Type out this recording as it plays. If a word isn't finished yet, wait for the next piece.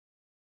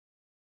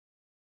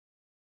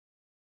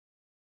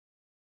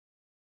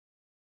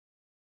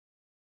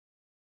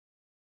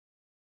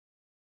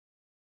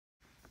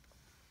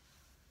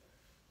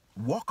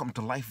Welcome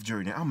to Life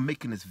Journey. I'm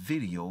making this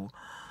video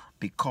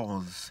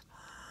because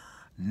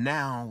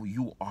now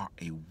you are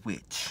a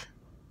witch.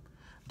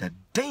 The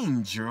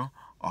danger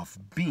of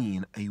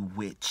being a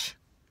witch.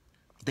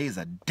 There's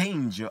a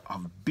danger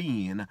of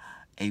being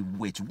a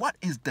witch. What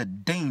is the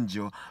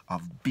danger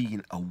of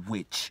being a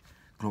witch?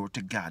 Glory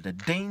to God. The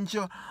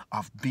danger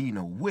of being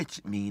a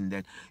witch means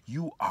that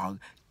you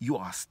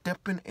are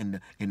stepping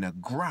in the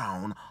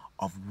ground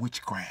of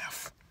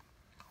witchcraft.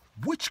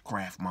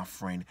 Witchcraft, my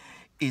friend,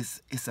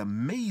 it's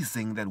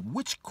amazing that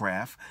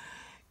witchcraft,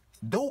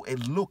 though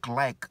it look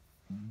like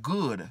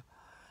good,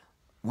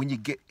 when you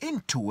get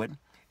into it,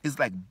 it's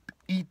like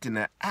eating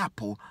an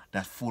apple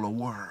that's full of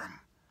worm.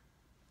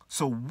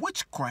 So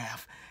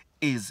witchcraft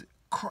is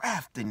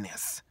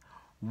craftiness.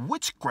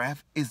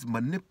 Witchcraft is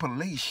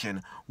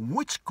manipulation.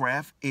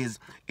 Witchcraft is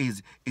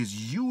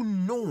you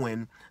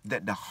knowing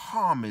that the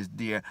harm is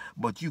there,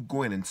 but you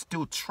go in and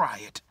still try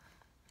it.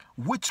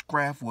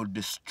 Witchcraft will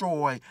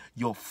destroy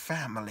your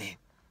family.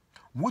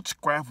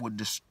 Witchcraft will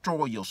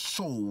destroy your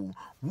soul.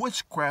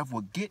 Witchcraft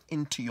will get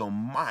into your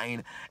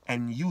mind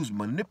and use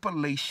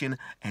manipulation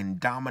and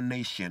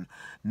domination.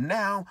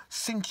 Now,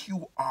 since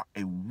you are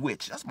a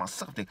witch, that's my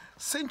subject.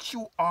 Since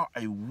you are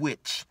a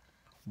witch,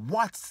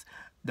 what's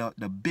the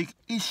big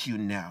issue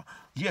now?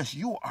 Yes,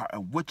 you are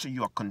a witch and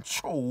you are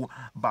controlled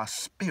by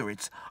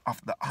spirits of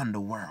the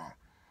underworld.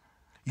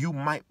 You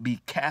might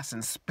be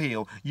casting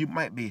spell, you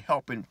might be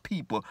helping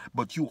people,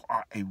 but you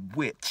are a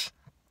witch.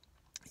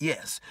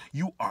 Yes,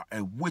 you are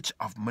a witch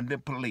of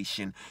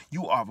manipulation.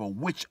 You are a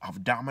witch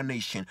of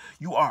domination.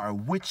 You are a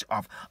witch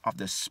of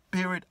the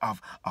spirit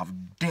of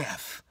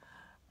death.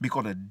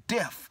 Because the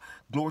death,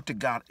 glory to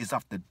God, is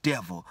of the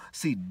devil.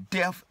 See,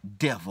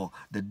 devil.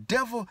 The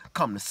devil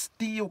come to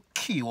steal,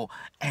 kill,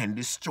 and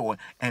destroy.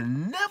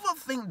 And never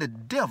think the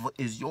devil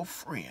is your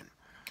friend.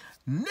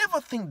 Never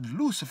think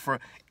Lucifer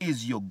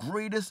is your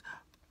greatest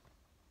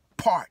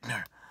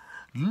partner.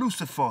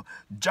 Lucifer's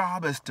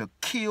job is to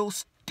kill,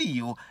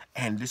 steal,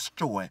 and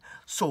destroy.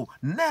 So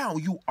now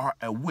you are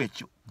a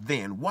witch.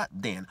 Then what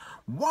then?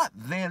 What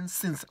then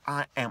since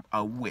I am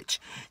a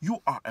witch? You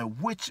are a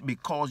witch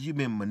because you've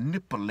been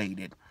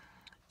manipulated.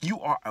 You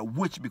are a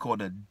witch because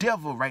the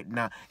devil right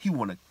now, he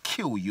want to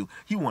kill you.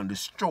 He want to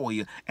destroy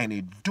you. And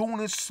he's doing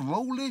it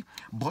slowly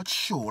but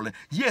surely.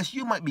 Yes,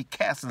 you might be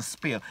casting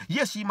spell.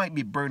 Yes, you might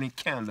be burning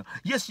candle.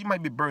 Yes, you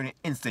might be burning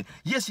incense.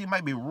 Yes, you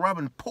might be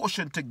rubbing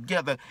portion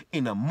together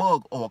in a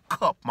mug or a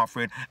cup, my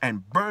friend,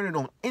 and burning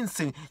on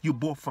incense you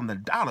bought from the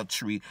Dollar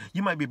Tree.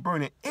 You might be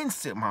burning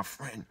incense, my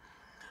friend.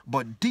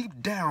 But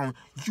deep down,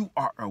 you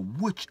are a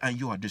witch and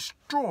you are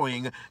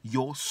destroying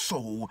your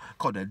soul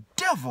because the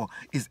devil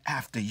is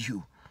after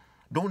you.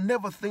 Don't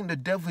never think the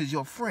devil is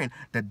your friend.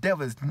 The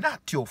devil is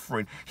not your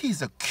friend.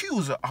 He's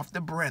accuser of the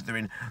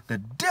brethren. The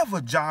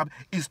devil's job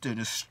is to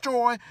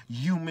destroy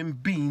human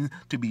beings,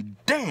 to be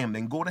damned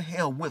and go to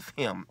hell with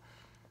him.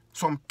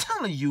 So I'm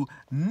telling you,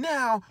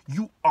 now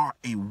you are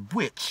a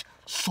witch.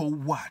 So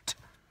what?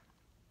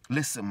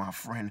 Listen, my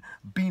friend,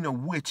 being a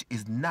witch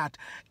is not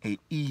an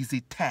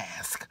easy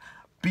task.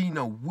 Being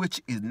a witch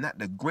is not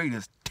the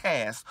greatest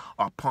task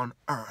upon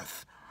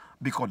earth.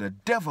 Because the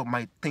devil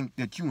might think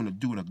that you're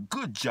doing a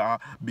good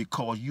job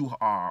because you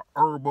are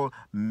herbal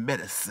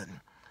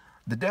medicine.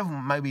 The devil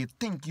might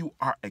think you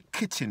are a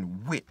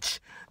kitchen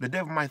witch. The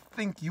devil might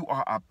think you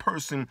are a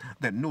person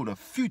that know the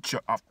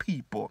future of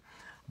people.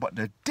 But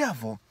the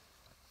devil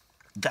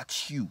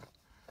got you.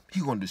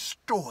 He's going to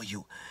destroy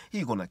you.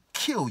 He's going to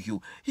kill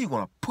you. He's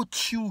going to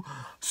put you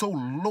so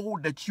low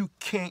that you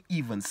can't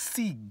even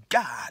see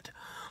God.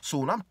 So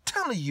when I'm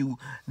telling you,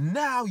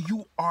 now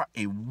you are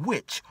a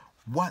witch.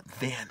 What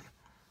then?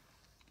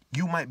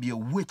 You might be a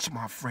witch,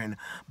 my friend,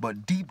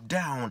 but deep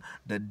down,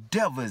 the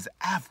devil is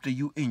after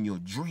you in your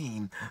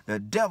dream. The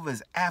devil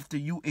is after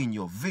you in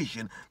your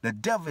vision. The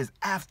devil is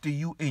after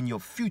you in your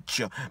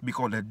future,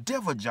 because the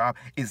devil's job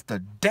is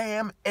to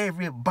damn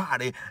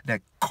everybody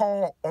that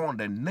call on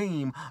the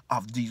name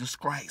of Jesus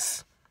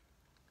Christ.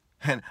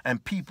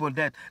 And people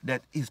that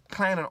is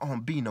planning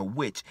on being a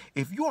witch.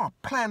 If you are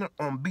planning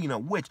on being a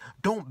witch,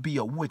 don't be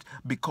a witch,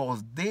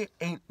 because there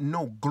ain't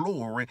no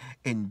glory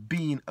in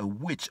being a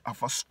witch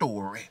of a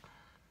story.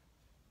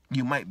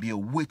 You might be a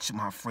witch,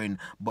 my friend,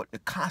 but the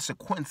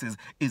consequences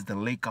is the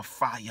lake of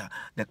fire.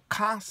 The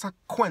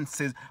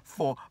consequences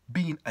for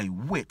being a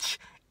witch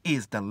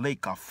is the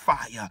lake of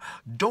fire.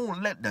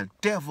 Don't let the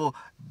devil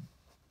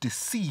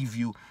deceive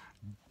you,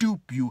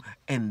 dupe you,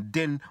 and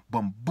then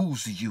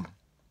bamboozle you.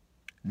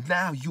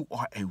 Now you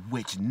are a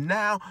witch.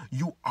 Now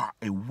you are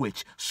a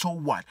witch. So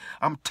what?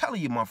 I'm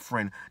telling you, my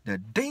friend, the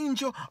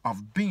danger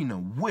of being a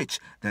witch,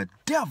 the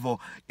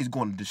devil is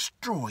going to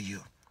destroy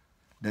you.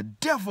 The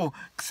devil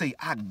say,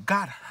 I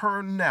got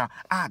her now.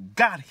 I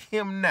got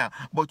him now.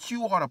 But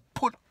you ought to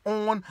put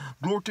on,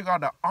 glory to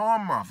God, the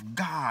armor of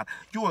God.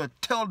 You ought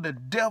to tell the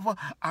devil,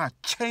 I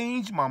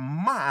changed my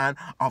mind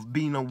of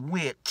being a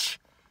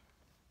witch.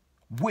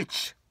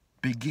 Witch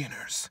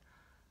beginners.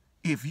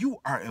 If you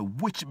are a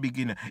witch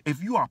beginner,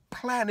 if you are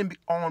planning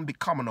on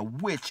becoming a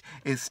witch,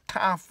 it's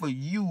time for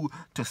you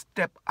to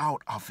step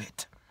out of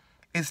it.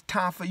 It's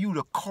time for you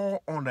to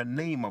call on the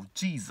name of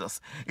Jesus.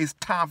 It's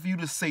time for you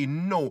to say,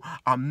 no,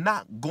 I'm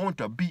not going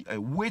to be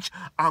a witch.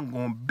 I'm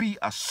going to be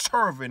a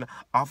servant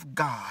of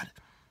God.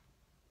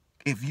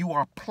 If you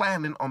are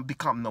planning on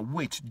becoming a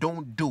witch,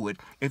 don't do it.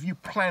 If you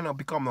plan on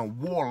becoming a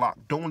warlock,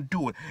 don't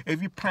do it.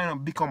 If you plan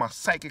on becoming a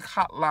psychic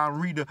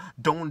hotline reader,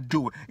 don't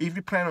do it. If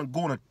you plan on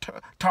going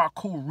to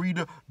Tarku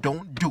reader,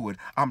 don't do it.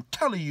 I'm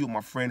telling you,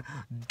 my friend,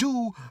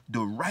 do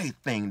the right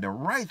thing. The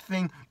right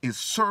thing is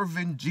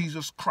serving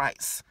Jesus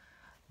Christ.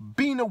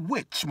 Being a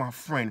witch, my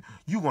friend,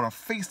 you're going to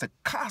face the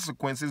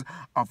consequences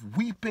of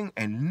weeping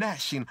and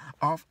gnashing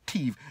of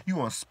teeth. You're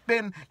going to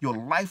spend your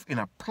life in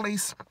a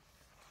place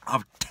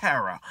of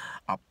terror,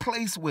 a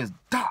place where it's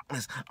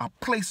darkness, a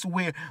place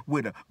where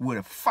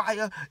the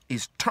fire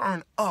is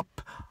turned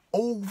up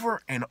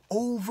over and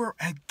over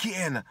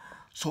again.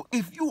 So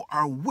if you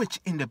are a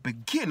witch in the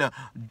beginner,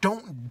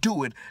 don't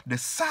do it.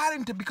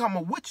 Deciding to become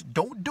a witch,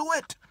 don't do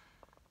it.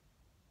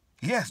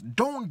 Yes,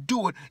 don't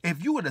do it.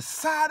 If you are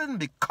deciding to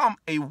become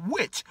a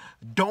witch,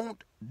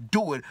 don't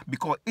do it.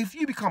 Because if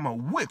you become a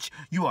witch,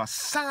 you are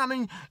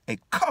signing a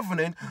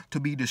covenant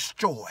to be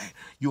destroyed.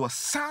 You are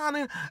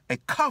signing a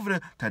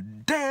covenant to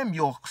damn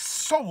your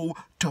soul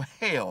to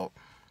hell.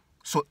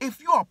 So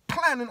if you are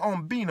planning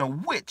on being a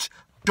witch,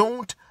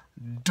 don't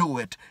do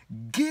it.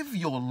 Give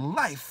your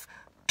life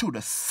to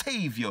the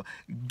Savior.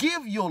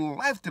 Give your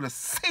life to the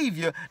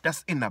Savior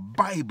that's in the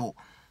Bible.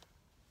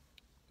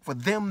 For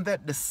them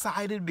that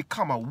decided to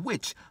become a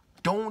witch,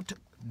 don't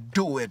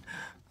do it.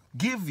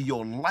 Give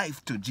your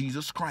life to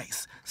Jesus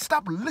Christ.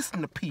 Stop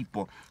listening to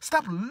people.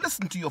 Stop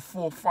listening to your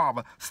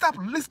forefather. Stop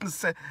listening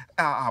to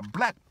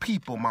black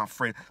people, my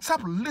friend.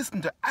 Stop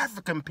listening to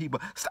African people.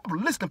 Stop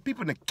listening to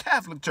people in the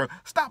Catholic Church.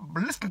 Stop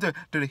listening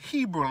to the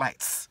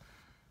Hebrewites.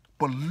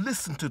 But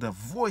listen to the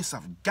voice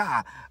of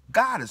God.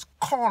 God is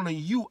calling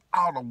you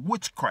out of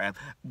witchcraft.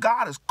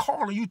 God is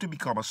calling you to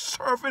become a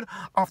servant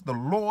of the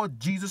Lord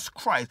Jesus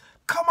Christ.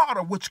 Come out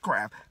of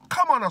witchcraft.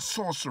 Come out of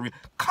sorcery.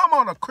 Come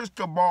out of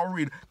crystal ball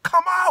reading.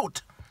 Come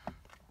out.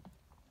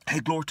 Hey,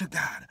 glory to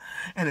God.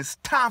 And it's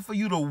time for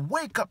you to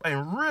wake up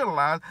and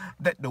realize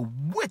that the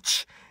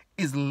witch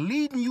is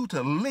leading you to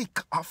the lake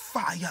of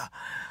fire.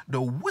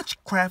 The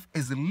witchcraft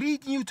is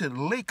leading you to the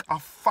lake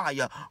of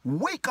fire.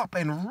 Wake up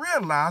and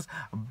realize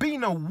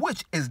being a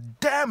witch is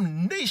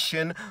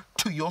damnation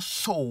to your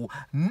soul.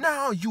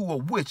 Now you are a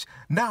witch.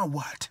 Now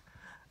what?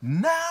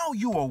 Now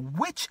you are a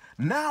witch.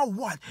 Now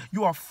what?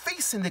 You are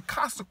facing the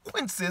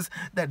consequences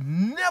that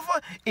never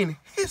in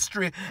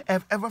history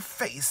have ever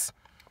faced.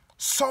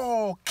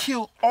 Saul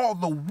killed all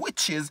the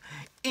witches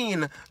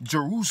in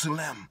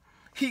Jerusalem.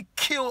 He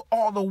killed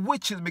all the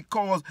witches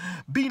because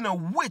being a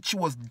witch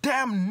was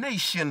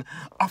damnation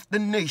of the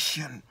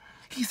nation.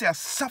 He said,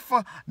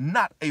 suffer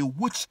not a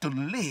witch to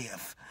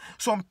live.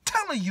 So I'm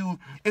telling you,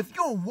 if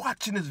you're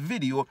watching this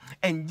video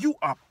and you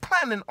are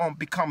planning on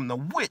becoming a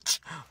witch,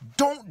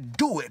 don't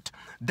do it.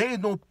 There's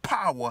no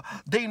power,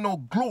 there's no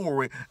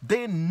glory,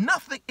 there's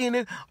nothing in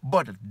it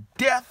but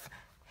death,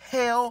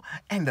 hell,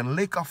 and the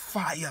lake of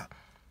fire.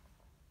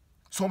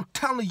 So I'm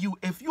telling you,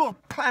 if you're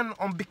planning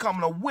on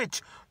becoming a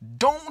witch,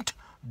 don't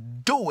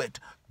do it.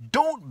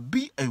 Don't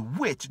be a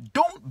witch.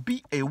 Don't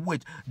be a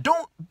witch.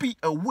 Don't be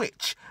a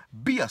witch.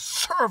 Be a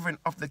servant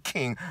of the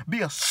King.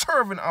 Be a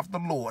servant of the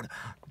Lord.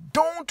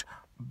 Don't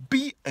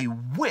be a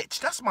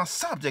witch. That's my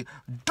subject.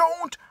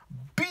 Don't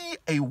be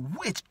a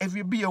witch. If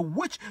you be a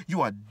witch,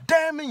 you are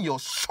damning your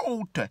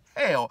soul to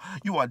hell.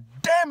 You are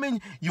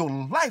damning your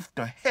life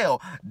to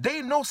hell. There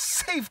ain't no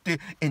safety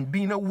in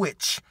being a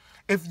witch.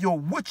 If you're a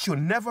witch, you'll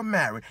never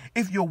marry.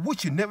 If you're a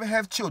witch, you never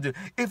have children.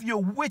 If you're a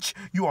witch,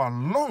 you are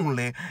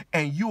lonely,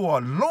 and you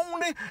are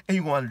lonely, and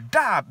you're going to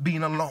die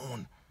being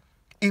alone.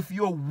 If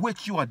you're a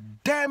witch, you are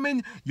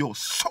damning your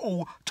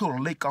soul to the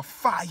lake of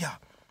fire.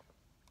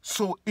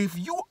 So if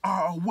you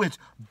are a witch,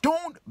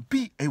 don't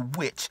be a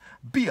witch.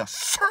 Be a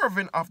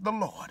servant of the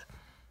Lord.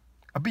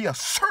 Be a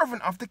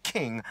servant of the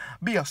King.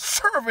 Be a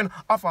servant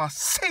of our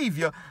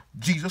Savior,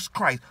 Jesus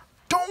Christ.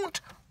 Don't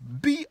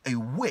be a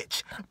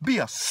witch. Be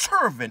a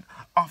servant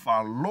of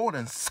our Lord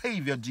and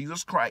Savior,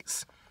 Jesus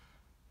Christ.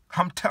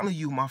 I'm telling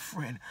you, my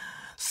friend,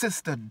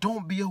 sister,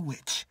 don't be a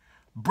witch.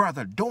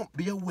 Brother, don't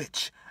be a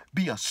witch.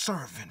 Be a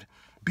servant.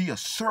 Be a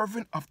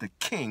servant of the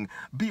King.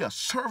 Be a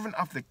servant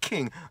of the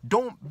King.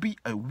 Don't be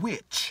a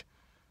witch.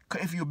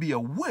 Because if you be a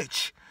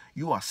witch,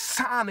 you are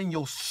signing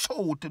your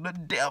soul to the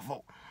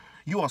devil.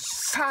 You are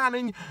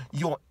signing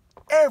your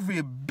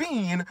every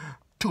being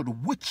to the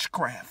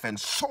witchcraft and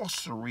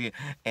sorcery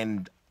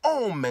and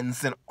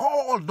omens and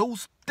all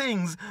those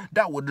things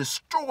that will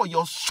destroy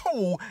your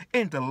soul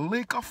in the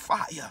lake of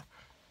fire.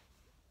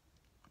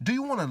 Do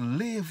you want to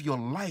live your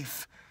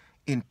life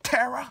in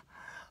terror?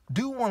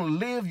 Do you want to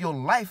live your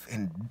life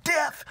in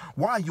death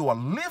while you are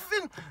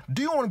living?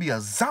 Do you want to be a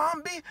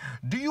zombie?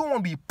 Do you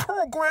want to be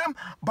programmed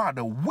by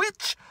the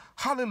witch?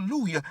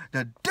 Hallelujah.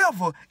 The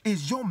devil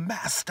is your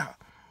master.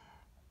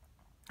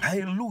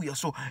 Hallelujah.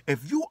 So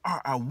if you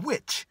are a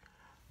witch,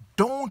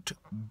 don't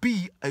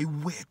be a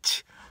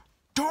witch.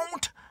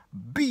 Don't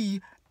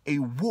be a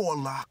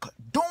warlock.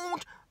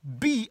 Don't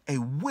be a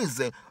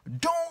wizard.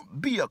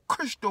 Don't be a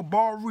crystal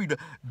ball reader.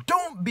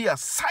 Don't be a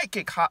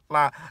psychic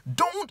hotline.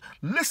 Don't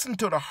listen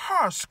to the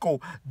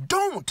horoscope.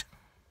 Don't,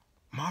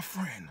 my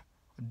friend,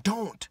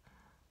 don't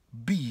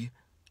be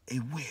a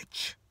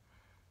witch.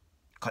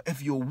 Because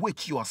if you're a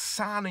witch, you are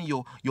signing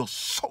your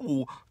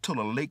soul to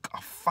the lake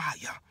of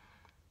fire.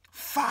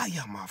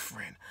 Fire, my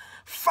friend.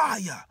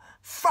 Fire.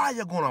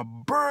 Fire gonna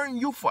burn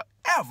you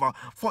forever,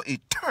 for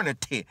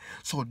eternity.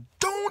 So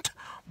don't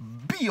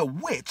be a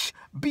witch.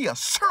 Be a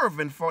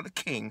servant for the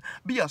King.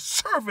 Be a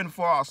servant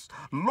for us,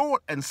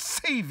 Lord and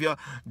Savior,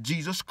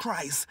 Jesus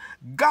Christ.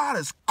 God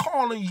is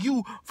calling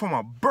you from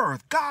a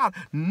birth. God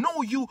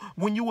know you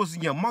when you was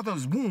in your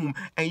mother's womb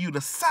and you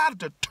decided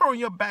to turn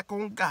your back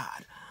on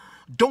God.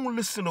 Don't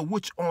listen to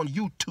witch on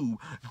YouTube.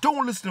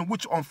 Don't listen to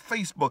witch on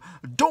Facebook.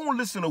 Don't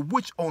listen to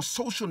witch on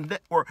social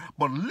network,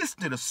 but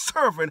listen to the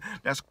servant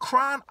that's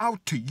crying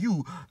out to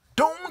you.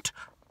 Don't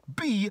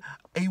be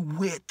a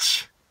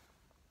witch.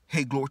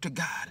 Hey, glory to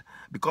God.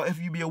 Because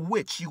if you be a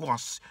witch, you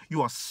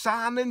are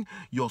signing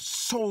your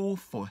soul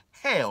for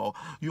hell.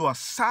 You are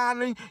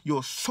signing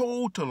your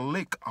soul to the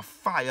lake of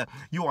fire.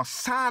 You are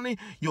signing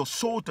your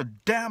soul to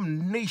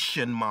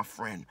damnation, my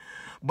friend.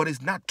 But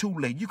it's not too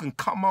late. You can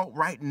come out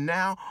right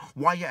now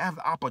while you have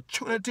the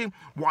opportunity,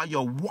 while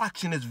you're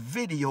watching this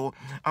video.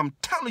 I'm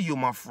telling you,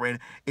 my friend,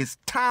 it's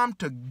time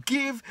to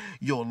give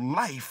your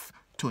life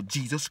to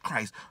Jesus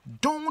Christ.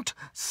 Don't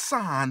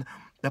sign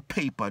the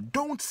paper.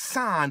 Don't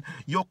sign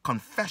your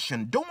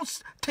confession.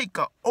 Don't take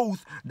an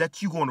oath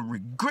that you're going to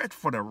regret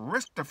for the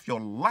rest of your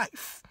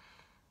life.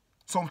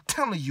 So I'm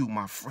telling you,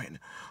 my friend,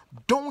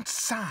 don't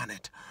sign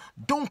it.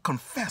 Don't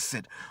confess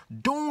it.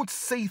 Don't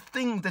say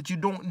things that you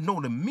don't know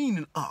the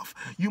meaning of.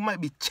 You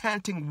might be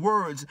chanting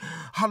words,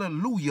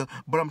 hallelujah,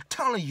 but I'm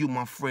telling you,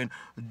 my friend,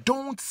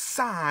 don't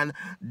sign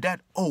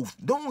that oath.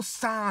 Don't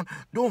sign,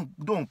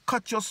 don't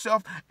cut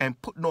yourself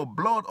and put no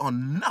blood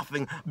on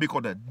nothing,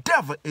 because the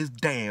devil is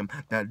damned.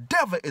 The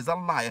devil is a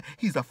liar.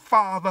 He's the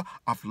father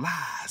of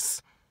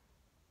lies.